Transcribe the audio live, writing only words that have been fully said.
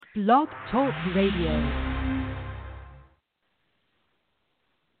Blog Talk Radio.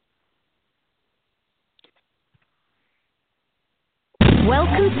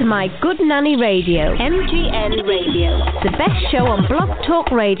 Welcome to My Good Nanny Radio, MGN Radio, the best show on Blog Talk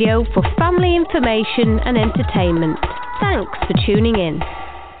Radio for family information and entertainment. Thanks for tuning in.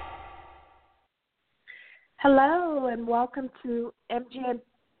 Hello and welcome to MGN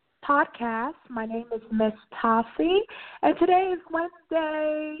Podcast. My name is Miss Tassie, and today is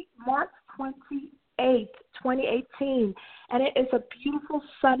Wednesday, March 28th, 2018, and it is a beautiful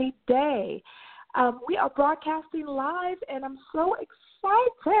sunny day. We are broadcasting live, and I'm so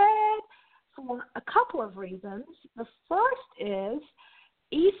excited for a couple of reasons. The first is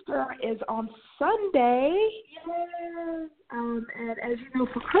Easter is on Sunday, yes. And as you know,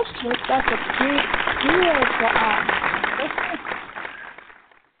 for Christians, that's a big deal for us.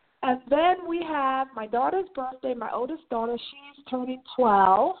 And then we have my daughter's birthday, my oldest daughter, she's turning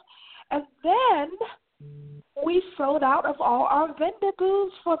 12. And then we sold out of all our vendor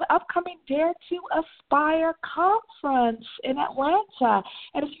booths for the upcoming Dare to Aspire conference in Atlanta.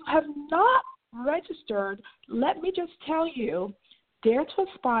 And if you have not registered, let me just tell you, Dare to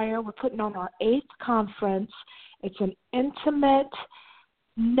Aspire, we're putting on our 8th conference. It's an intimate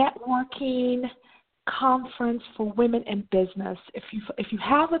networking conference for women in business. If you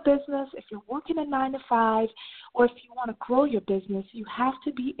have a business, if you're working a 9-to-5, or if you want to grow your business, you have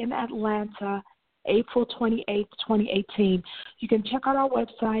to be in Atlanta April 28th, 2018. You can check out our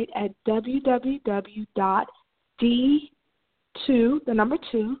website at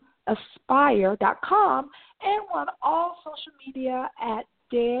www.d2aspire.com, and we're on all social media at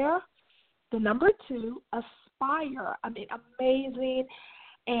Dare2Aspire. I mean, amazing.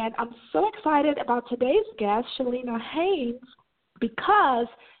 And I'm so excited about today's guest, Shellian Hennes, because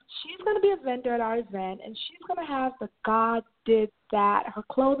she's going to be a vendor at our event, and she's going to have the God Did That, her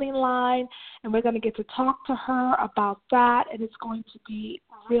clothing line, and we're going to get to talk to her about that, and it's going to be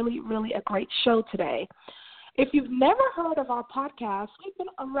really, really a great show today. If you've never heard of our podcast, we've been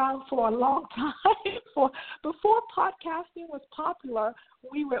around for a long time. Before podcasting was popular,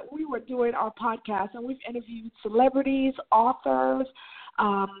 we were doing our podcast, and we've interviewed celebrities, authors,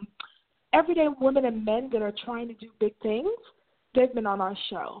 everyday women and men that are trying to do big things. They've been on our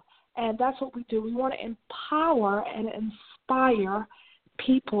show, and that's what we do. We want to empower and inspire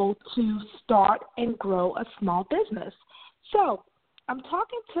people to start and grow a small business. So I'm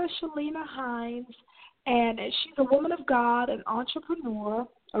talking to Shellian Hennes, and she's a woman of God, an entrepreneur,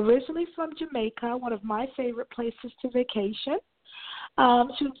 originally from Jamaica, one of my favorite places to vacation.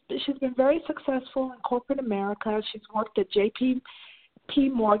 She's been very successful in corporate America. She's worked at J.P.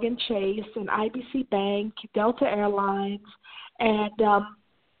 Morgan Chase and IBC Bank, Delta Airlines, and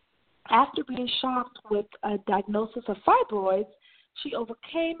after being shocked with a diagnosis of fibroids, she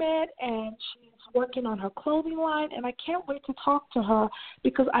overcame it, and she's working on her clothing line, and I can't wait to talk to her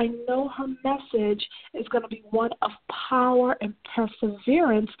because I know her message is going to be one of power and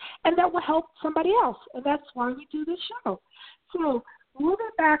perseverance, and that will help somebody else, and that's why we do this show. So we'll be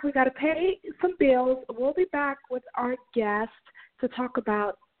back. We got to pay some bills. We'll be back with our guest to talk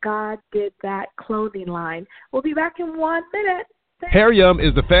about God Did That clothing line. We'll be back in 1 minute. Hair Yum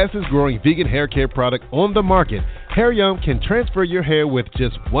is the fastest growing vegan hair care product on the market. Hair Yum can transfer your hair with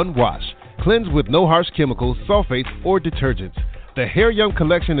just one wash. Cleanse with no harsh chemicals, sulfates, or detergents. The Hair Yum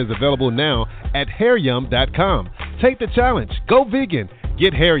collection is available now at hairyum.com. Take the challenge. Go vegan.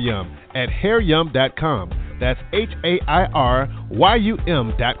 Get Hair Yum at hairyum.com. That's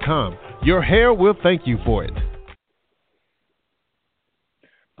HAIRYUM.com. Your hair will thank you for it.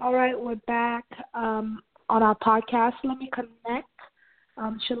 All right, we're back on our podcast. Let me connect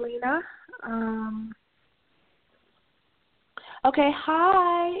Shellian. Okay,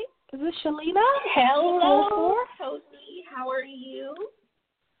 hi. Is this Shellian? Hello, Tosi. How are you?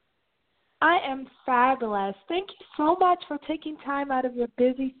 I am fabulous. Thank you so much for taking time out of your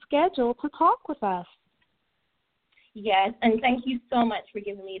busy schedule to talk with us. Yes, and thank you so much for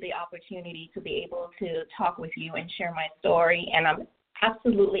giving me the opportunity to be able to talk with you and share my story. And I'm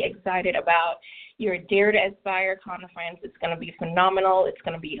absolutely excited about your Dare to Aspire conference. It's going to be phenomenal. It's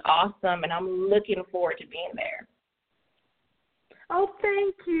going to be awesome, and I'm looking forward to being there. Oh,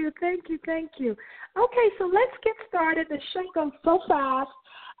 thank you. Okay, so let's get started. The show goes so fast.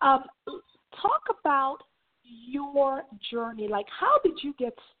 Talk about your journey. Like, how did you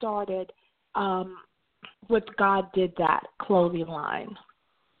get started with God Did That clothing line?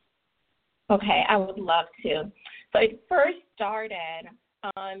 Okay, I would love to. So it first started,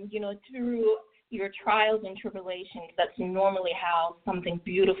 through your trials and tribulations. That's normally how something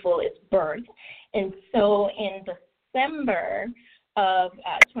beautiful is birthed. And so in December of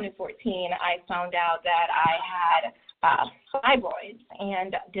 2014, I found out that I had fibroids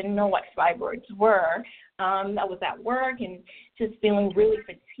and didn't know what fibroids were. I was at work and just feeling really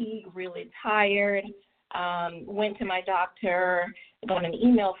fatigued, really tired. Went to my doctor, got an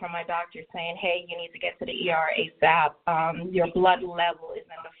email from my doctor saying, hey, you need to get to the ER ASAP. Your blood level is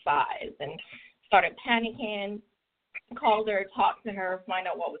in the fives. And started panicking, called her, talked to her, find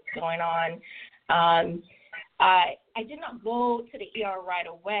out what was going on. I did not go to the ER right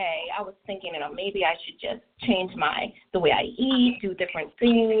away. I was thinking, maybe I should just change the way I eat, do different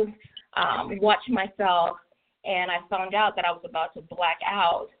things, watch myself. And I found out that I was about to black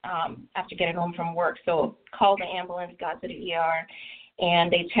out after getting home from work. So called the ambulance, got to the ER,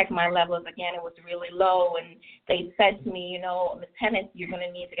 and they checked my levels again. It was really low, and they said to me, Ms. Hennes, you're going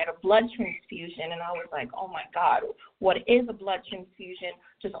to need to get a blood transfusion. And I was like, oh, my God, what is a blood transfusion?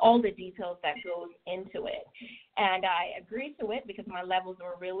 Just all the details that goes into it. And I agreed to it because my levels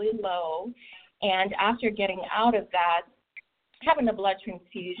were really low. And after getting out of that, having a blood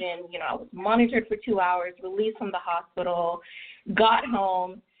transfusion, I was monitored for 2 hours, released from the hospital, got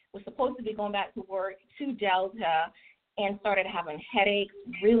home, was supposed to be going back to work to Delta, and started having headaches,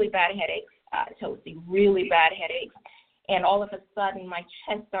 really bad headaches, Tosi, really bad headaches. And all of a sudden, my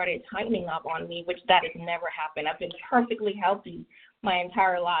chest started tightening up on me, which that has never happened. I've been perfectly healthy my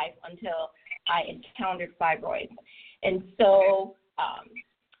entire life until I encountered fibroids. And so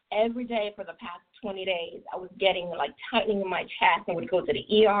every day for the past 20 days, I was getting tightening in my chest. I would go to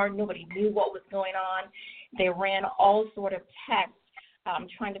the ER. Nobody knew what was going on. They ran all sort of tests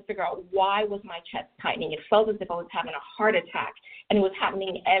trying to figure out why was my chest tightening. It felt as if I was having a heart attack, and it was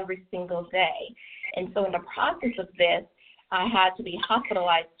happening every single day. And so in the process of this, I had to be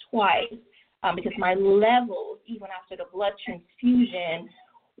hospitalized twice because my levels, even after the blood transfusion,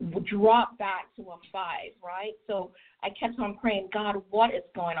 dropped back to a 5, right? So I kept on praying, God, what is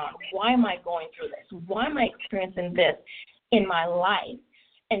going on? Why am I going through this? Why am I experiencing this in my life?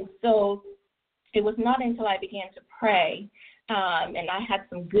 And so it was not until I began to pray, and I had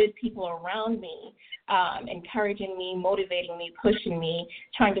some good people around me, encouraging me, motivating me, pushing me,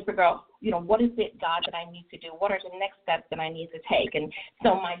 trying to figure out, what is it, God, that I need to do? What are the next steps that I need to take? And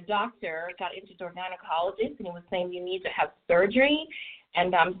so my doctor got into the gynecologist, and he was saying, you need to have surgery.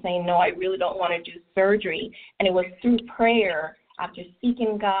 And I'm saying, no, I really don't want to do surgery. And it was through prayer, after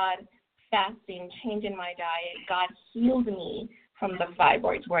seeking God, fasting, changing my diet, God healed me from the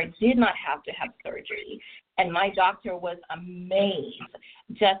fibroids where I did not have to have surgery. And my doctor was amazed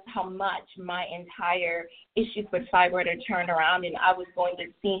just how much my entire issues with fibroid had turned around, and I was going to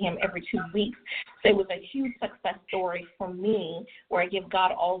see him every 2 weeks. So it was a huge success story for me where I give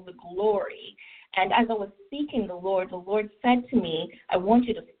God all the glory. And as I was seeking the Lord said to me, I want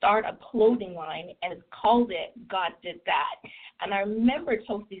you to start a clothing line, and it's called it God Did That. And I remember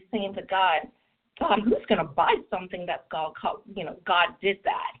Tosi saying to God, who's going to buy something that's called, God Did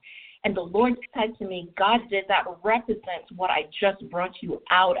That? And the Lord said to me, God Did That represents what I just brought you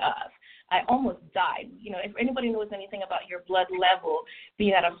out of. I almost died. If anybody knows anything about your blood level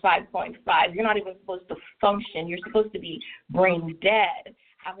being at a 5.5, you're not even supposed to function. You're supposed to be brain dead,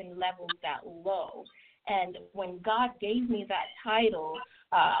 having levels that low. And when God gave me that title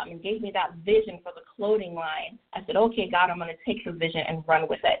and gave me that vision for the clothing line, I said, okay, God, I'm going to take the vision and run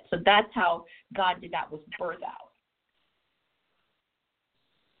with it. So that's how God Did That was birthed out.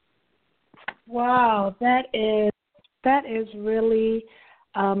 Wow, that is really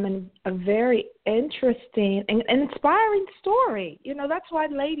a very interesting and inspiring story. That's why,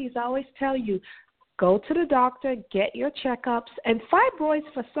 ladies, I always tell you, go to the doctor, get your checkups. And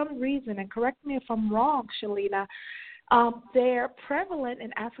fibroids, for some reason, and correct me if I'm wrong, Shellian, they're prevalent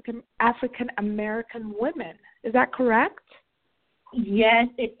in African American women. Is that correct? Yes,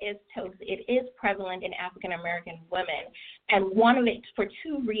 it is, Toast. It is prevalent in African American women, and one of it for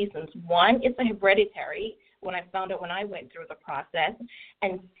 2 reasons. One, it's a hereditary. When I found out when I went through the process,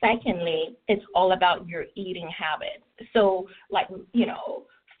 and secondly, it's all about your eating habits. So,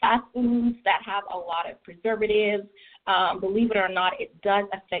 fast foods that have a lot of preservatives, believe it or not, it does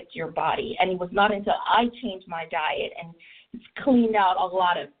affect your body. And it was not until I changed my diet and cleaned out a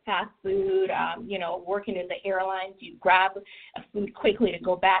lot of fast food, working in the airlines, you grab a food quickly to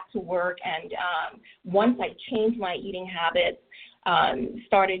go back to work. And once I changed my eating habits,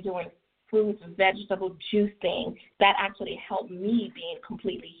 started doing fruits and vegetable juicing, that actually helped me being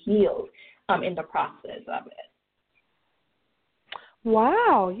completely healed in the process of it.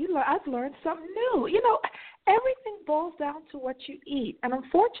 Wow, I've learned something new. Everything boils down to what you eat. And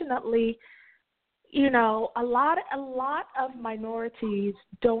unfortunately, a lot of minorities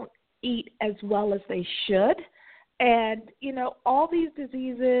don't eat as well as they should. And, all these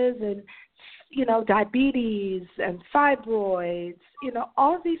diseases and, diabetes and fibroids,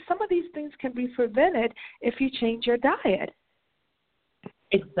 some of these things can be prevented if you change your diet.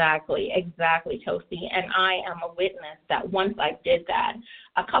 Exactly, Toasty. And I am a witness that once I did that,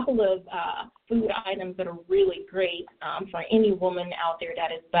 a couple of food items that are really great for any woman out there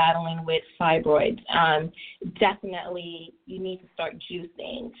that is battling with fibroids. Definitely, you need to start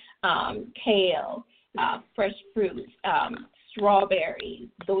juicing. Kale, fresh fruits, strawberries.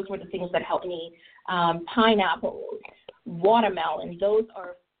 Those were the things that helped me. Pineapples, watermelon. Those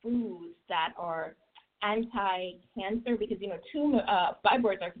are foods that are anti-cancer because,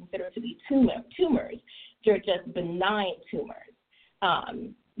 fibroids are considered to be tumors. They're just benign tumors,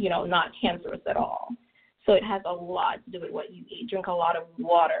 not cancerous at all. So it has a lot to do with what you eat. Drink a lot of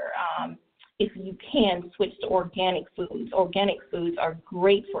water. If you can, switch to organic foods. Organic foods are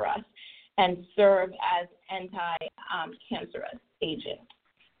great for us and serve as anti-cancerous agents.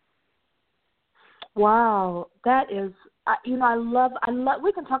 Wow, that is, I love,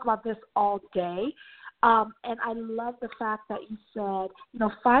 we can talk about this all day. And I love the fact that you said,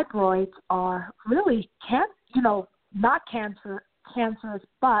 fibroids are really not cancerous,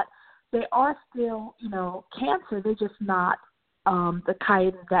 but they are still, cancer. They're just not the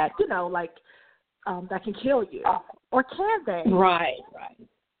kind that, that can kill you. Or can they? Right.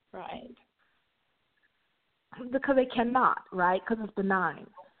 Because they cannot, right? Because it's benign.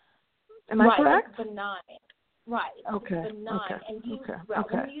 Am I right, correct? It's benign. Right. Okay. It's benign. Okay. And you,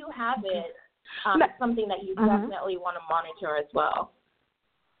 Okay. when you have it, it's something that you definitely want to monitor as well.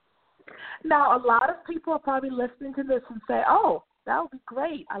 Now, a lot of people are probably listening to this and say, "Oh, that would be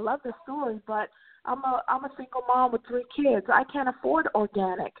great. I love this story, but I'm a single mom with 3 kids. I can't afford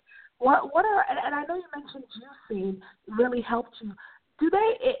organic." What are, and I know you mentioned juicing really helped you. Do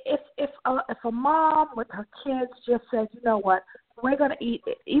they, if a mom with her kids just says, "You know what, we're going to eat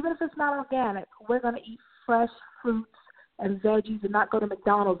it, even if it's not organic, we're going to eat fresh fruits and veggies and not go to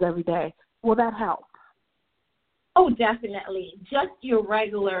McDonald's every day," will that help? Oh, definitely. Just your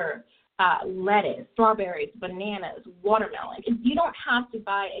regular lettuce, strawberries, bananas, watermelon. You don't have to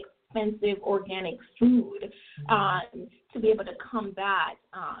buy expensive organic food to be able to combat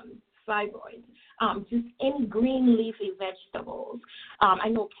fibroids. Just any green leafy vegetables. I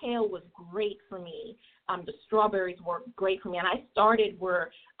know kale was great for me. The strawberries were great for me. And I started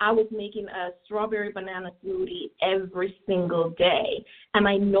where I was making a strawberry banana smoothie every single day. And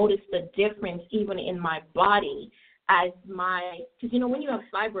I noticed the difference even in my body because, when you have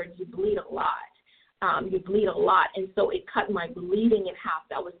fibroids, you bleed a lot. And so it cut my bleeding in half.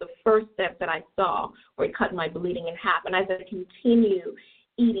 That was the first step that I saw where it cut my bleeding in half. And as I continue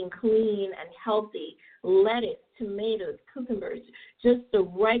eating clean and healthy, lettuce, tomatoes, cucumbers, just the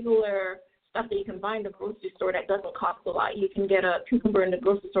regular stuff that you can buy in the grocery store that doesn't cost a lot. You can get a cucumber in the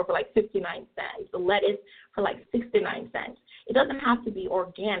grocery store for like 59 cents, the lettuce for like 69 cents. It doesn't have to be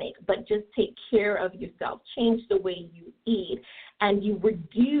organic, but just take care of yourself. Change the way you eat, and you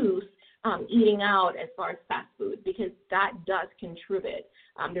reduce eating out as far as fast food because that does contribute.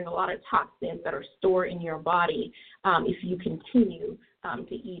 There's a lot of toxins that are stored in your body if you continue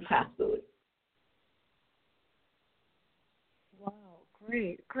to eat fast food. Wow,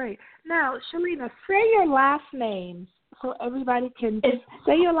 great. Now, Shellian, say your last name so everybody can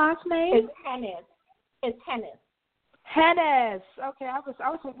say your last name. It's Hennes. It's Hennes. Hennes. Okay, I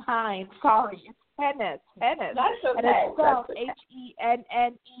was saying Hines. Sorry, it's Hennes. That's okay. And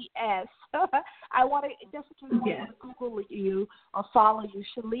it's spelled Hennes. I want to just in case you want to Google you or follow you,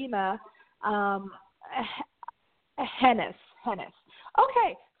 Shellian Hennes.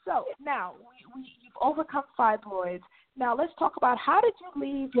 Okay, so now you've overcome fibroids. Now let's talk about how did you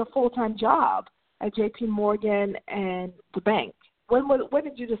leave your full-time job at J.P. Morgan and the bank? When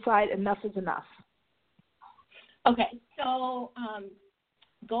did you decide enough is enough? Okay, so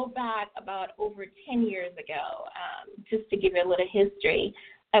go back about over 10 years ago, just to give you a little history.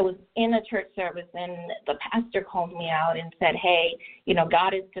 I was in a church service and the pastor called me out and said, hey,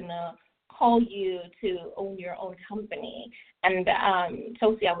 God is going to call you to own your own company. And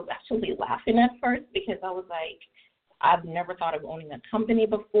Toasty, I was actually laughing at first because I was like, I've never thought of owning a company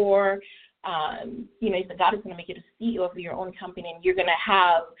before. He said, God is going to make you the CEO of your own company and you're going to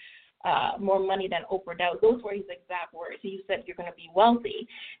have more money than Oprah does. Those were his exact words. He said, you're going to be wealthy.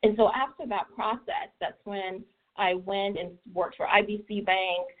 And so after that process, that's when I went and worked for IBC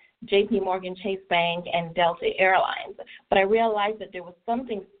Bank, JP Morgan Chase Bank, and Delta Airlines. But I realized that there was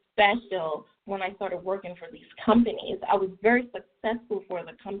something special when I started working for these companies. I was very successful for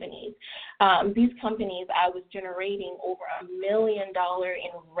the companies. These companies, I was generating over $1 million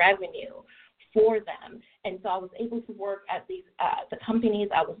in revenue for them. And so I was able to work at these the companies.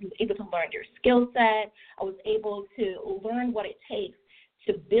 I was able to learn their skill set. I was able to learn what it takes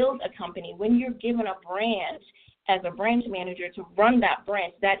to build a company. When you're given a branch as a branch manager to run that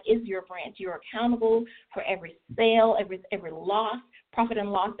branch, that is your branch. You're accountable for every sale, every loss, profit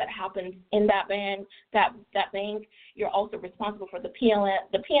and loss that happens in that bank. You're also responsible for the P&L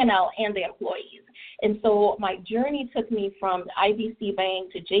and the employees. And so my journey took me from the IBC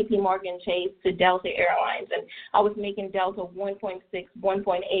Bank to JP Morgan Chase to Delta Airlines, and I was making Delta $1.6,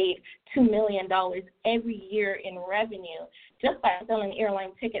 $1.8, $2 million every year in revenue just by selling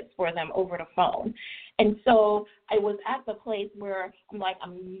airline tickets for them over the phone. And so I was at the place where I'm like,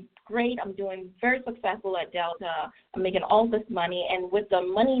 I'm great. I'm doing very successful at Delta. I'm making all this money. And with the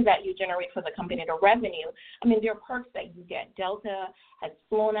money that you generate for the company, the revenue, I mean, there are perks that you get. Delta has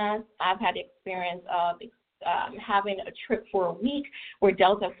flown us. I've had experience of having a trip for a week where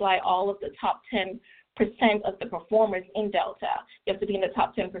Delta fly all of the top 10% of the performers in Delta. You have to be in the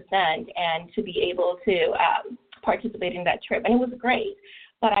top 10% and to be able to participate in that trip. And it was great.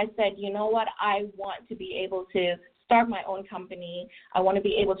 But I said, you know what, I want to be able to start my own company. I want to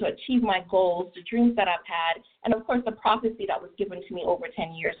be able to achieve my goals, the dreams that I've had, and, of course, the prophecy that was given to me over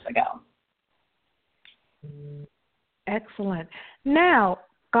 10 years ago. Excellent. Now,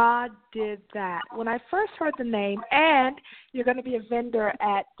 God did that. When I first heard the name, and you're going to be a vendor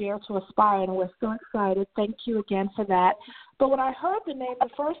at Dare to Aspire, and we're so excited. Thank you again for that. But when I heard the name, the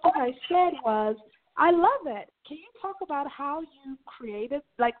first thing I said was, I love it. Can you talk about how you created,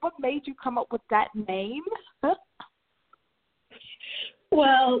 like what made you come up with that name?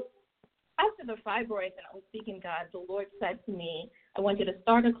 Well, after the fibroids and I was seeking God, the Lord said to me, I want you to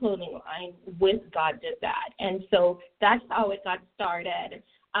start a clothing line with God Did That. And so that's how it got started.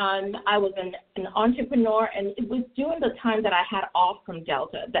 I was an entrepreneur, and it was during the time that I had off from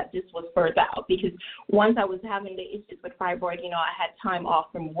Delta that this was birthed out, because once I was having the issues with fibroid, I had time off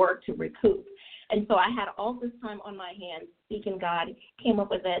from work to recoup. And so I had all this time on my hands, seeking God, came up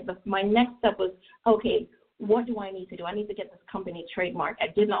with it. My next step was, okay, what do I need to do? I need to get this company trademarked. I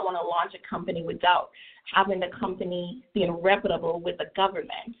did not want to launch a company without having the company being reputable with the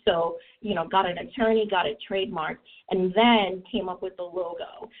government. So, got an attorney, got it trademarked, and then came up with the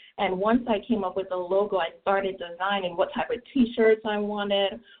logo. And once I came up with the logo, I started designing what type of T-shirts I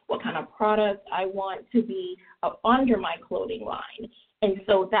wanted, what kind of products I want to be under my clothing line. And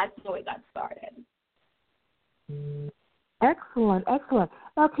so that's how it got started. Excellent, excellent.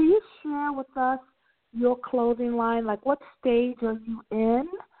 Now, can you share with us your clothing line? Like, what stage are you in?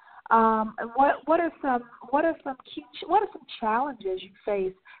 What are some challenges you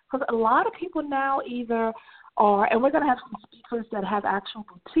face? Because a lot of people now either are, and we're going to have some speakers that have actual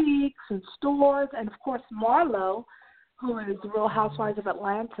boutiques and stores, and of course Marlo, who is the Real Housewives of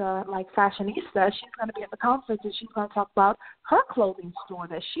Atlanta, like fashionista. She's going to be at the conference, and she's going to talk about her clothing store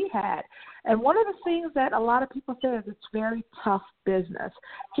that she had. And one of the things that a lot of people say is it's very tough business.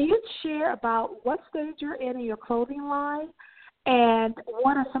 Can you share about what stage you're in your clothing line, and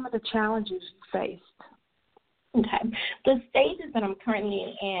what are some of the challenges you faced? Okay. The stages that I'm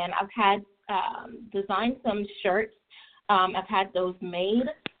currently in, I've had designed some shirts. I've had those made.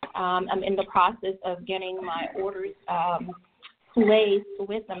 I'm in the process of getting my orders placed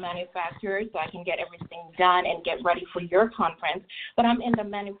with the manufacturer so I can get everything done and get ready for your conference. But I'm in the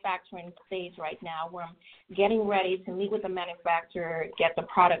manufacturing stage right now where I'm getting ready to meet with the manufacturer, get the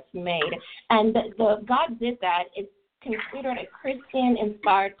products made. And the God Did That. It's considered a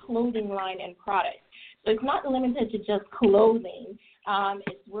Christian-inspired clothing line and product. So it's not limited to just clothing.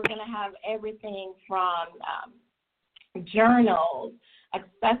 We're going to have everything from journals,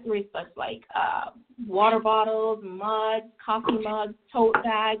 accessories such like water bottles, mugs, coffee mugs, tote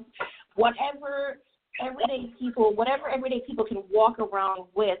bags, whatever everyday people can walk around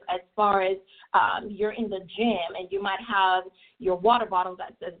with, as far as you're in the gym and you might have your water bottle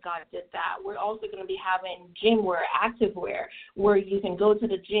that says God Did That. We're also going to be having gym wear, active wear, where you can go to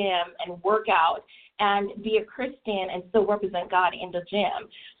the gym and work out and be a Christian and still represent God in the gym.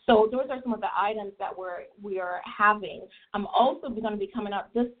 So those are some of the items that we are having. I'm also going to be coming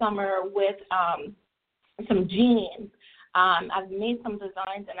up this summer with some jeans. I've made some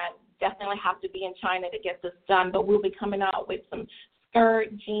designs, and I definitely have to be in China to get this done, but we'll be coming out with some skirt,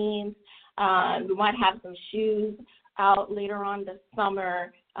 jeans. We might have some shoes out later on this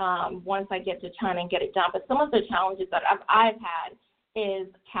summer once I get to China and get it done. But some of the challenges that I've had is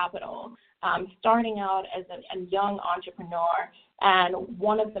capital. Starting out as a young entrepreneur, and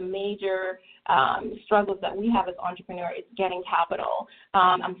one of the major struggles that we have as entrepreneurs is getting capital.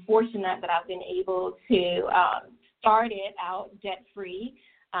 I'm fortunate that I've been able to start it out debt-free.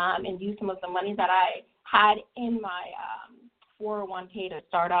 and use some of the money that I had in my 401k to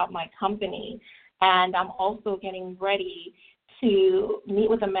start out my company. And I'm also getting ready to meet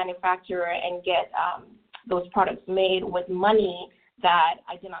with a manufacturer and get those products made with money that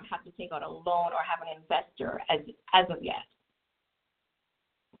I did not have to take out a loan or have an investor as of yet.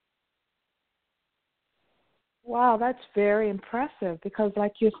 Wow, that's very impressive because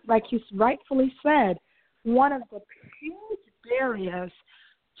like you rightfully said, one of the huge barriers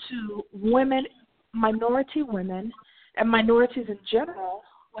to women, minority women, and minorities in general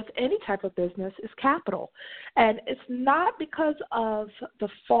with any type of business is capital. And it's not because of the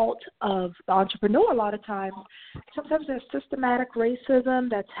fault of the entrepreneur a lot of times. Sometimes there's systematic racism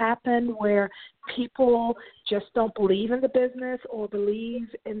that's happened where people just don't believe in the business or believe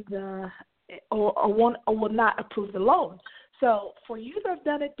in or will not approve the loan. So for you to have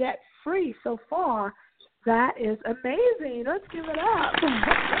done it debt-free so far, that is amazing. Let's give it up.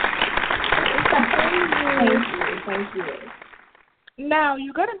 Thank you. Now,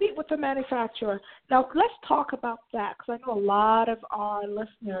 you're going to meet with the manufacturer. Now, let's talk about that because I know a lot of our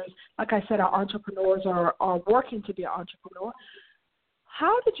listeners, like I said, are entrepreneurs or are working to be an entrepreneur.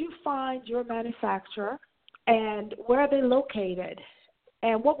 How did you find your manufacturer and where are they located?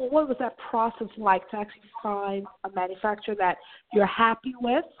 And what was that process like to actually find a manufacturer that you're happy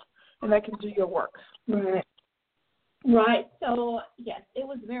with and that can do your work? Right. So, yes, it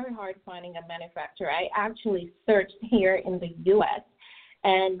was very hard finding a manufacturer. I actually searched here in the U.S.,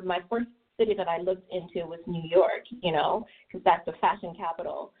 and my first city that I looked into was New York, because that's the fashion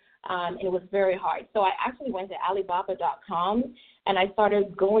capital. And it was very hard. So I actually went to Alibaba.com, and I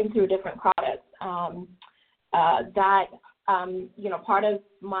started going through different products part of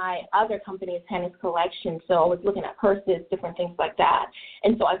my other company is Hennes collection. So I was looking at purses, different things like that.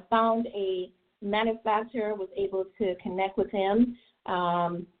 And so I found a manufacturer, was able to connect with him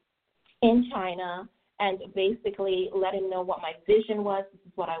in China and basically let him know what my vision was, this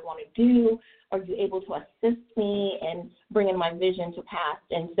is what I want to do. Are you able to assist me in bringing my vision to pass?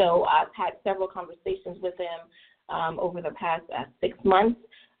 And so I've had several conversations with him over the past 6 months.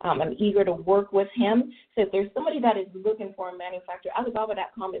 I'm eager to work with him. So if there's somebody that is looking for a manufacturer,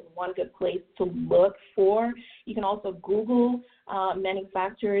 Alibaba.com is one good place to look for. You can also Google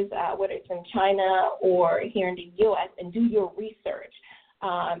manufacturers, whether it's in China or here in the U.S., and do your research.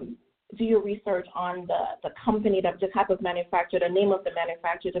 Do your research on the company, the type of manufacturer, the name of the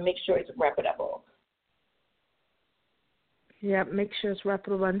manufacturer to make sure it's reputable. Yeah, make sure it's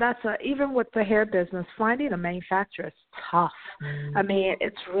reputable. And that's even with the hair business, finding a manufacturer is tough. I mean,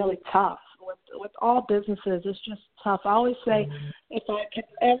 it's really tough. With all businesses, it's just tough. I always say if I could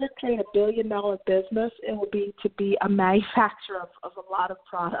ever create $1 billion business, it would be to be a manufacturer of a lot of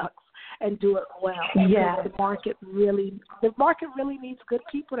products and do it well. Yeah. The market really needs good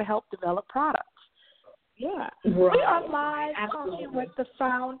people to help develop products. Yeah. Right. We are live talking with the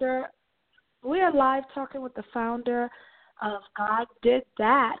founder. Of God Did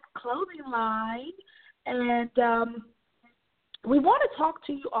That clothing line, and we want to talk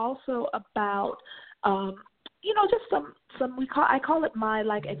to you also about, just some I call it my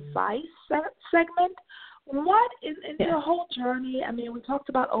advice segment. What in your whole journey? I mean, we talked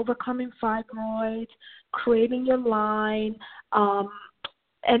about overcoming fibroids, creating your line,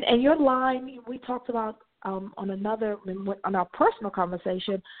 and your line. We talked about on our personal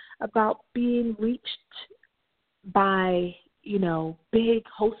conversation about being reached by, big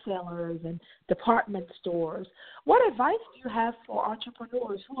wholesalers and department stores. What advice do you have for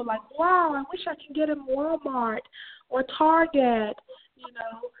entrepreneurs who are like, wow, I wish I could get in Walmart or Target?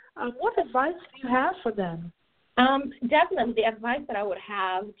 What advice do you have for them? Definitely. The advice that I would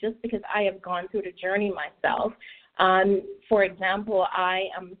have, just because I have gone through the journey myself, for example, I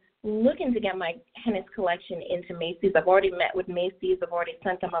am looking to get my Hennes collection into Macy's. I've already met with Macy's. I've already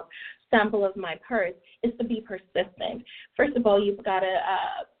sent them a sample of my purse. Is to be persistent. First of all, you've got to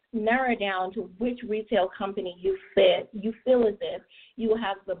narrow down to which retail company you feel as if you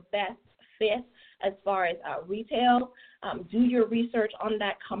have the best fit as far as retail. Do your research on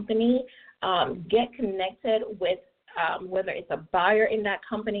that company. Get connected with whether it's a buyer in that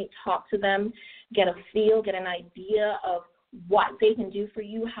company. Talk to them. Get a feel, get an idea of what they can do for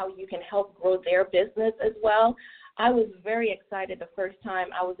you, how you can help grow their business as well. I was very excited the first time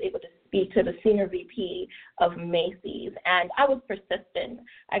I was able to speak to the senior VP of Macy's, and I was persistent.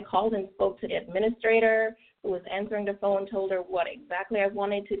 I called and spoke to the administrator who was answering the phone, told her what exactly I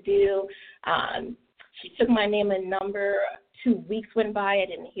wanted to do. She took my name and number. 2 weeks went by. I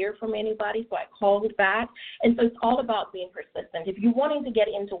didn't hear from anybody, so I called back. And so it's all about being persistent. If you're wanting to get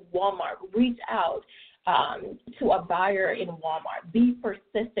into Walmart, reach out. to a buyer in Walmart. Be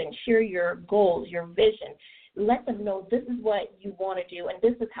persistent. Share your goals, your vision. Let them know this is what you want to do, and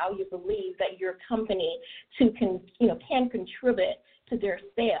this is how you believe that your company can contribute to their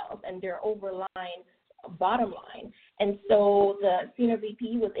sales and their overall bottom line. And so the senior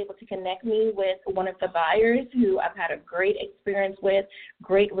VP was able to connect me with one of the buyers who I've had a great experience with,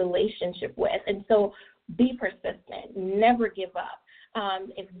 great relationship with. And so be persistent. Never give up.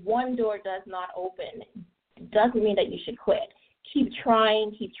 If one door does not open, it doesn't mean that you should quit. Keep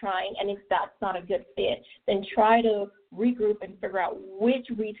trying, and if that's not a good fit, then try to regroup and figure out which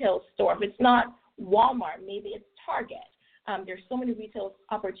retail store. If it's not Walmart, maybe it's Target. There's so many retail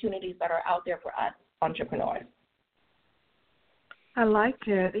opportunities that are out there for us entrepreneurs. I like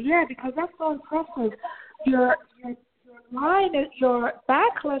it. Yeah, because that's so impressive. Your line, your bag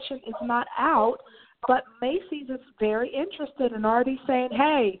collection is not out, but Macy's is very interested and already saying,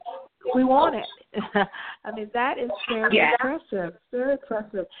 hey, we want it. I mean, that is very impressive, very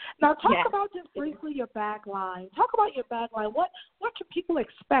impressive. Now, talk about just briefly your bag line. Talk about your bag line. What can people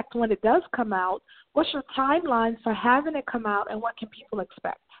expect when it does come out? What's your timeline for having it come out, and what can people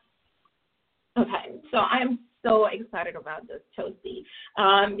expect? Okay, so I'm so excited about this, Tosi,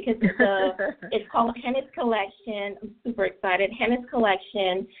 because it's called Hennes Collection. I'm super excited. Hennes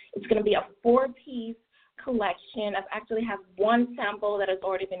Collection. It's going to be a 4-piece collection. I actually have one sample that has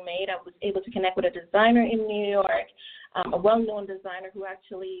already been made. I was able to connect with a designer in New York, a well-known designer who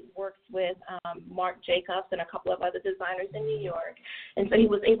actually works with Marc Jacobs and a couple of other designers in New York. And so he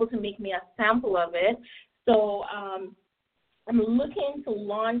was able to make me a sample of it. So I'm looking to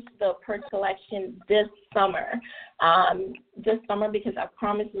launch the Purse collection this summer because I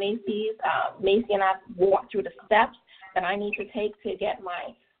promised Macy's. Macy and I walked through the steps that I need to take to get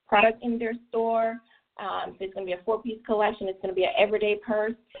my product in their store. So it's going to be a 4-piece collection. It's going to be an everyday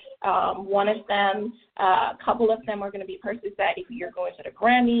purse. One of them, a couple of them are going to be purses that if you're going to the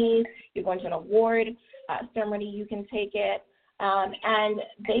Grammys, you're going to an award ceremony, you can take it. And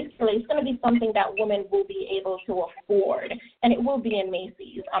basically, it's going to be something that women will be able to afford, and it will be in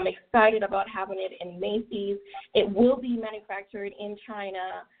Macy's. I'm excited about having it in Macy's. It will be manufactured in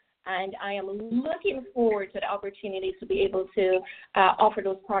China, and I am looking forward to the opportunity to be able to offer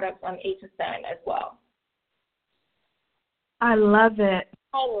those products on HSN as well. I love it.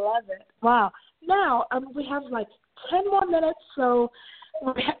 I love it. Wow. Now, we have like 10 more minutes, so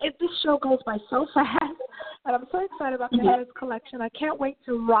this show goes by so fast, and I'm so excited about the Hennes collection. I can't wait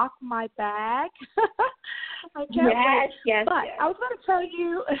to rock my bag. I can't wait. Yes. But I was going to tell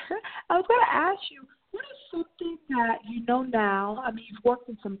you, I was going to ask you, what is something that you know now? I mean, you've worked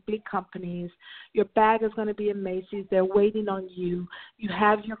in some big companies. Your bag is going to be in Macy's. They're waiting on you. You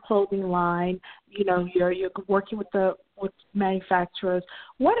have your clothing line. You know, you're working with manufacturers.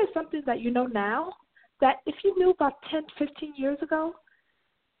 What is something that you know now that if you knew about 10, 15 years ago,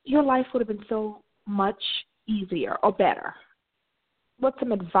 your life would have been so much easier or better? What's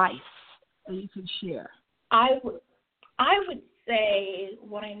some advice that you can share? I would say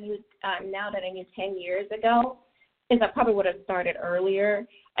what I knew now that I knew 10 years ago is I probably would have started earlier.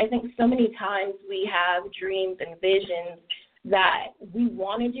 I think so many times we have dreams and visions that we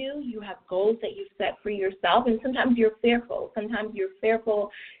want to do. You have goals that you set for yourself, and sometimes you're fearful. Sometimes you're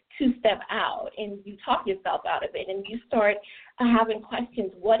fearful to step out, and you talk yourself out of it, and you start having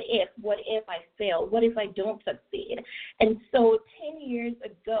questions. What if I fail? What if I don't succeed? And so 10 years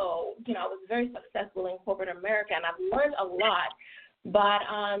ago, I was very successful in corporate America, and I've learned a lot. But,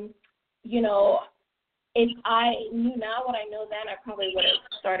 if I knew now what I know then, I probably would have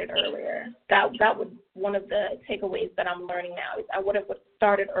started earlier. That was one of the takeaways that I'm learning now is I would have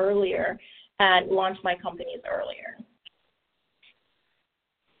started earlier and launched my companies earlier.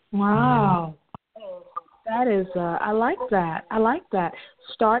 Wow. That is, I like that.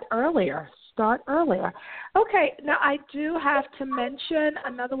 Start earlier. Okay, now I do have to mention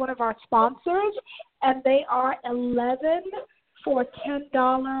another one of our sponsors, and they are 11 for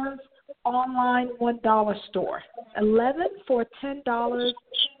 $10 online $1 store. 11 for $10,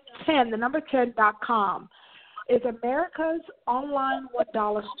 10, the number 10.com is America's online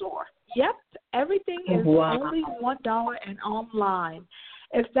 $1 store. Yep, everything is only $1 and online.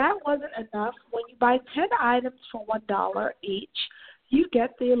 If that wasn't enough, when you buy 10 items for $1 each, you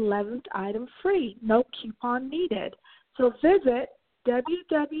get the 11th item free. No coupon needed. So visit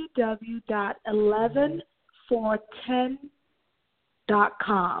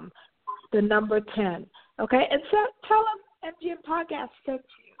www.11for10.com, the number 10. Okay? And so tell them MGM Podcast sent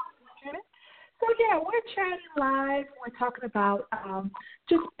you. Okay? So, yeah, we're chatting live. We're talking about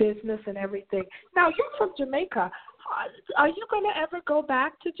just business and everything. Now, you're from Jamaica. are you going to ever go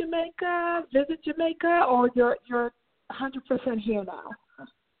back to Jamaica, visit Jamaica, or you're 100% here now?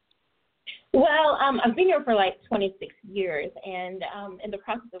 Well, I've been here for like 26 years, and in the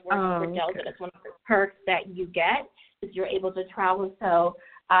process of working for Delta, that's one of the perks that you get is you're able to travel. So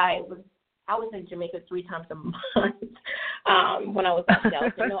I was in Jamaica 3 times a month when I was at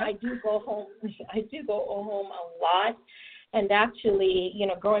Delta. No, I do go home. I do go home a lot, and actually,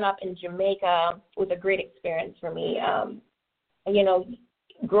 growing up in Jamaica was a great experience for me.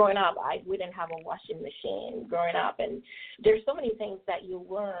 Growing up, we didn't have a washing machine growing up, and there's so many things that you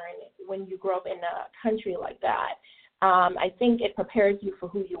learn when you grow up in a country like that. I think it prepares you for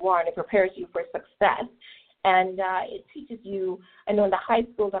who you are, and it prepares you for success. And it teaches you, I know in the high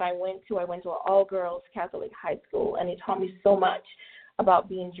school that I went to an all-girls Catholic high school, and it taught me so much about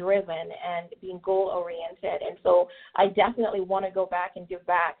being driven and being goal-oriented. And so I definitely want to go back and give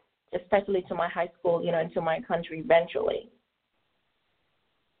back, especially to my high school, and to my country eventually.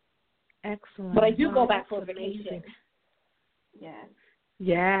 Excellent. But I do go back for vacation. Yes.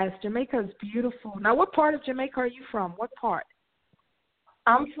 Yes, Jamaica is beautiful. Now, what part of Jamaica are you from? What part?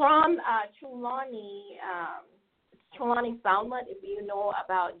 I'm from Trelawney, Falmouth. If you know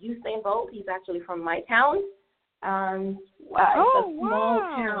about Usain Bolt, he's actually from my town. It's a small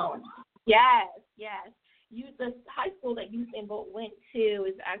town. Yes. The high school that Usain Bolt went to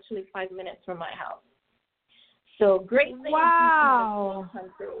is actually 5 minutes from my house. So great things in a small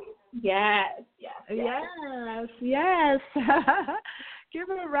country. Yes. Give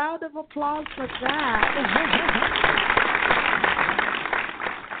a round of applause for that.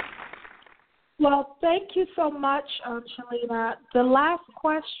 Well, thank you so much, Shellian. The last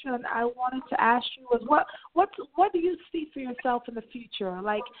question I wanted to ask you was, what do you see for yourself in the future,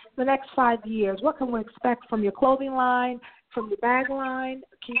 like the next 5 years? What can we expect from your clothing line, from your bag line?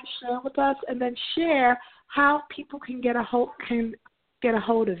 Can you share with us, and then share how people can get a hold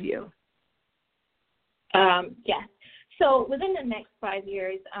of you? Yes. So within the next 5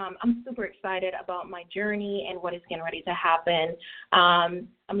 years, I'm super excited about my journey and what is getting ready to happen. I'm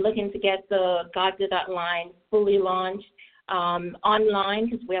looking to get the God Did That line fully launched online,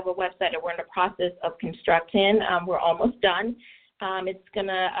 because we have a website that we're in the process of constructing. We're almost done. It's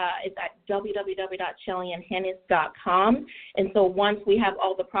at www.shellianhennes.com. And so once we have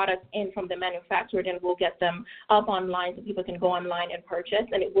all the products in from the manufacturer, then we'll get them up online so people can go online and purchase.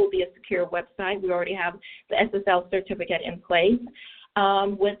 And it will be a secure website. We already have the SSL certificate in place.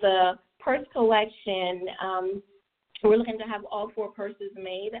 With the purse collection, we're looking to have all 4 purses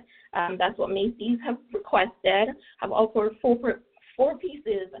made. That's what Macy's have requested. Have all four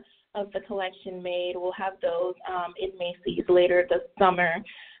pieces of the collection made. We'll have those in Macy's later this summer.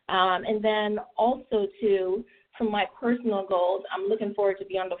 And then also, too, from my personal goals, I'm looking forward to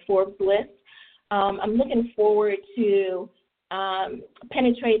be on the Forbes list. I'm looking forward to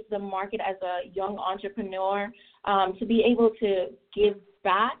penetrate the market as a young entrepreneur, to be able to give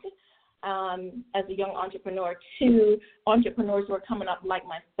back as a young entrepreneur to entrepreneurs who are coming up like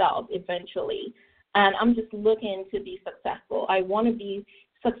myself eventually. And I'm just looking to be successful. I want to be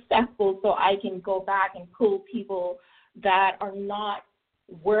successful so I can go back and pull people that are not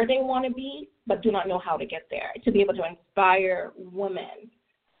where they want to be but do not know how to get there, to be able to inspire women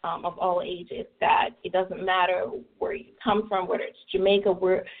of all ages that it doesn't matter where you come from, whether it's Jamaica,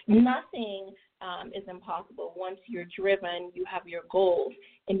 where nothing is impossible. Once you're driven, you have your goals,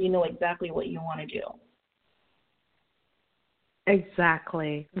 and you know exactly what you want to do.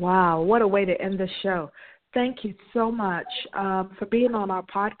 Exactly. Wow, what a way to end the show. Thank you so much for being on our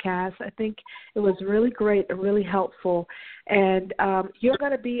podcast. I think it was really great and really helpful. And you're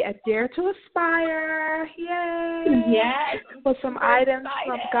going to be at Dare to Aspire. Yay! Yes. For some items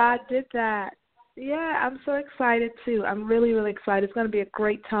from God Did That. Yeah, I'm so excited, too. I'm really, really excited. It's going to be a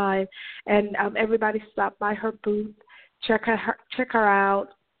great time. And everybody stop by her booth, check her out,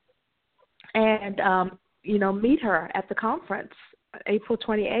 and, meet her at the conference, April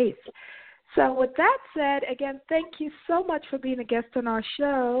 28th. So with that said, again, thank you so much for being a guest on our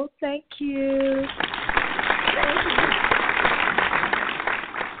show. Thank you.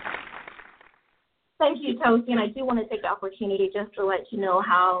 Thank you, Toasty. And I do want to take the opportunity just to let you know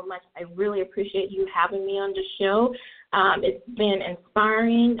how much I really appreciate you having me on the show. It's been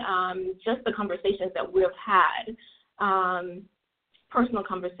inspiring, just the conversations that we've had, personal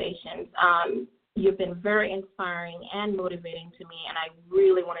conversations. You've been very inspiring and motivating to me, and I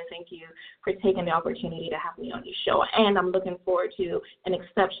really want to thank you for taking the opportunity to have me on your show. And I'm looking forward to an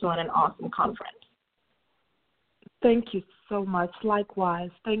exceptional and an awesome conference. Thank you so much.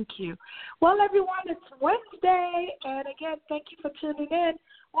 Likewise. Thank you. Well, everyone, it's Wednesday. And again, thank you for tuning in.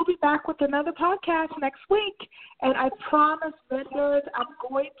 We'll be back with another podcast next week. And I promise, vendors, I'm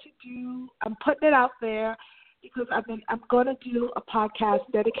putting it out there because I'm going to do a podcast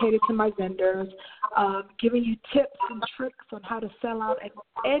dedicated to my vendors, giving you tips and tricks on how to sell out at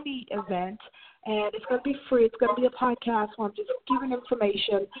any event. And it's going to be free. It's going to be a podcast where I'm just giving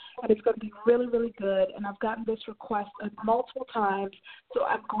information, and it's going to be really, really good. And I've gotten this request multiple times, so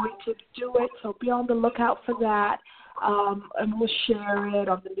I'm going to do it. So be on the lookout for that, and we'll share it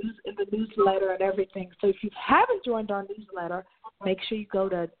on in the newsletter and everything. So if you haven't joined our newsletter, make sure you go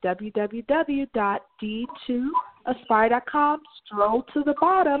to www.d2aspire.com, scroll to the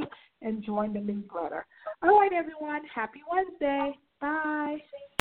bottom, and join the newsletter. All right, everyone. Happy Wednesday. Bye.